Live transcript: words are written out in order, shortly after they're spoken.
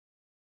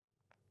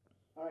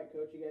All right,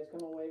 Coach, you guys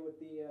come away with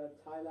the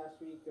tie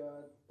last week.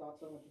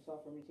 Thoughts on what you saw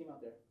from your team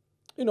out there?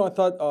 I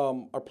thought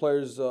our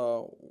players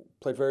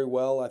played very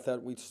well. I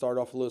thought we'd start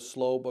off a little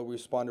slow, but we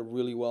responded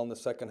really well in the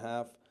second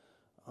half.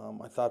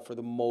 I thought for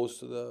the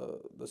most of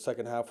the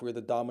second half, we were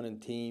the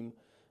dominant team.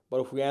 But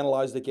if we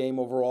analyze the game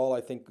overall,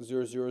 I think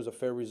 0-0 is a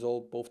fair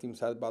result. Both teams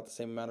had about the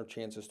same amount of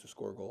chances to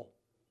score a goal.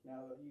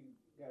 Now you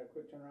got a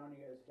quick turnaround.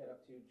 You guys head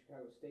up to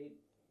Chicago State.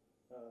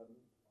 Um,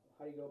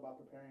 how do you go about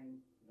preparing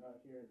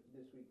here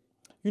this week?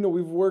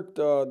 We've worked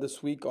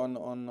this week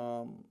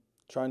on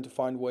trying to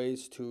find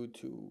ways to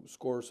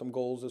score some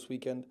goals this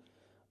weekend.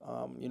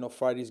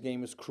 Friday's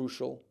game is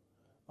crucial.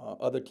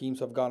 Other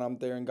teams have gone up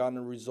there and gotten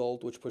a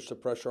result, which pushed the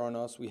pressure on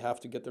us. We have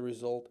to get the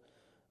result.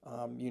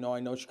 I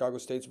know Chicago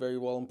State's very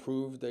well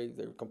improved.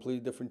 They're a completely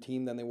different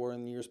team than they were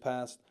in years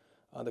past.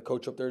 The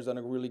coach up there has done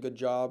a really good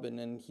job, and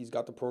then he's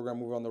got the program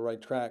moving on the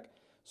right track.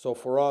 So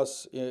for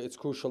us, it's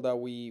crucial that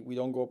we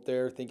don't go up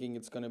there thinking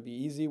it's going to be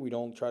easy. We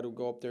don't try to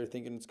go up there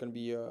thinking it's going to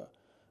be a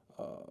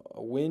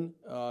win.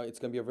 It's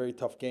going to be a very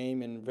tough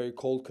game in very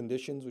cold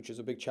conditions, which is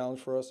a big challenge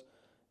for us.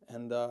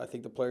 And I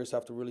think the players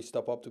have to really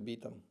step up to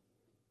beat them.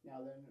 Now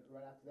then,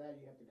 right after that,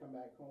 you have to come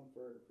back home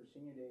for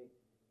Senior Day.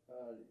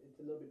 It's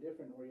a little bit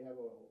different where you have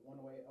a one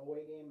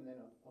away game and then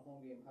a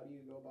home game. How do you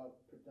go about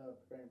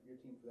preparing for your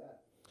team for that?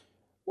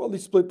 Well,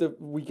 these split the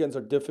weekends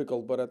are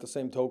difficult, but at the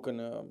same token,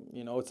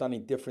 it's not any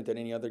different than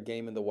any other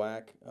game in the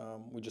WAC.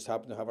 We just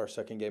happen to have our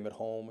second game at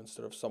home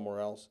instead of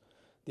somewhere else.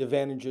 The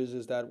advantage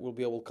is that we'll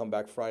be able to come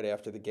back Friday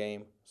after the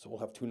game, so we'll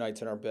have 2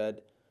 nights in our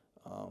bed.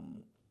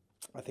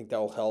 I think that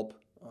will help.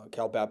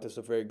 Cal Baptist is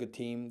a very good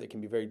team. They can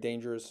be very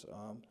dangerous.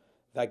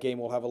 That game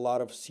will have a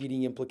lot of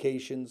seeding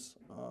implications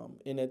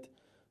in it,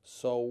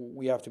 so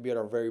we have to be at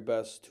our very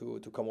best to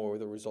come over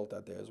with a result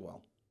that day as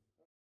well.